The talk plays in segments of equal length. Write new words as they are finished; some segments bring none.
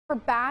We're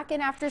back,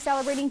 and after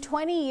celebrating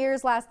 20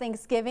 years last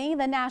Thanksgiving,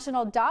 the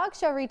National Dog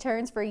Show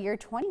returns for year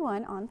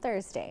 21 on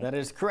Thursday. That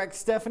is correct,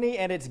 Stephanie,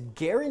 and it's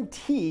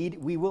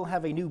guaranteed we will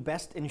have a new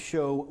Best in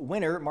Show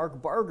winner.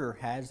 Mark Barger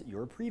has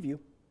your preview.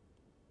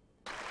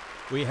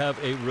 We have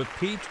a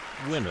repeat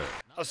winner.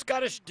 A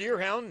Scottish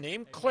deerhound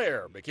named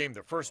Claire became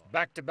the first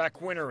back-to-back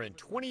winner in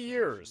 20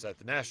 years at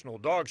the National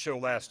Dog Show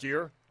last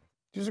year.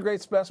 She's a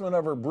great specimen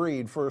of her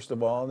breed, first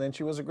of all, and then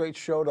she was a great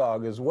show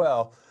dog as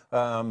well.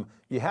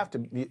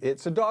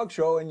 It's a dog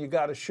show and you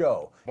got to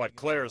show. But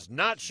Claire's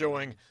not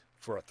showing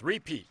for a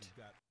three-peat.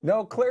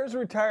 No, Claire's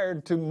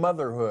retired to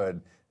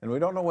motherhood, and we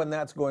don't know when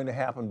that's going to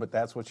happen, but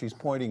that's what she's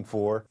pointing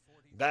for.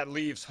 That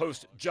leaves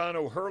host John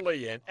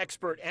O'Hurley and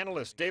expert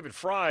analyst David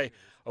Fry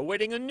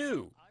awaiting a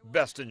new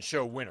Best in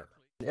Show winner.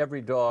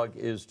 Every dog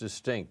is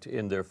distinct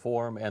in their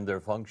form and their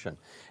function.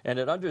 And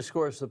it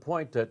underscores the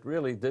point that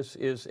really this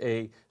is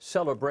a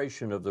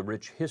celebration of the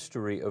rich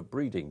history of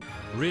breeding.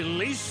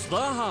 Release the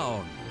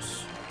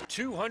hounds.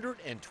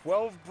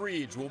 212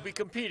 breeds will be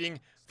competing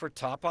for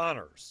top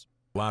honors.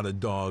 A lot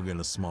of dog in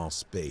a small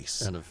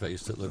space. And a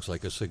face that looks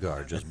like a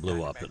cigar just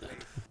blew up in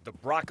it. The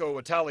Bracco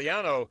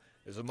Italiano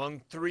is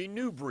among 3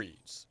 new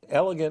breeds.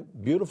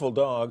 Elegant, beautiful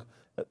dog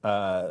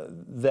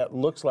that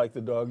looks like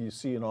the dog you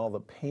see in all the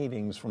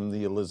paintings from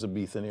the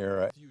Elizabethan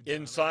era.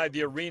 Inside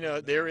the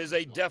arena, there is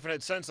a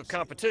definite sense of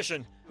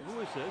competition. Who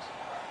is this? This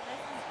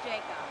is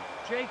Jacob.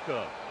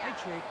 Jacob. Yeah.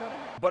 Hey, Jacob.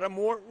 But a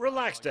more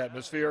relaxed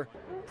atmosphere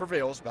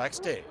prevails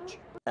backstage.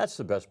 That's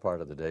the best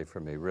part of the day for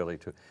me, really,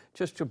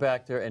 to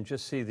back there and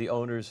just see the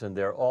owners, and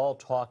they're all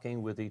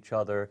talking with each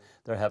other.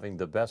 They're having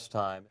the best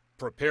time.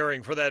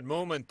 Preparing for that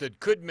moment that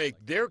could make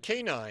their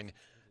canine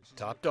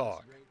top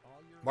dog.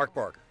 Mark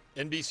Barger,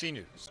 NBC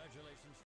News.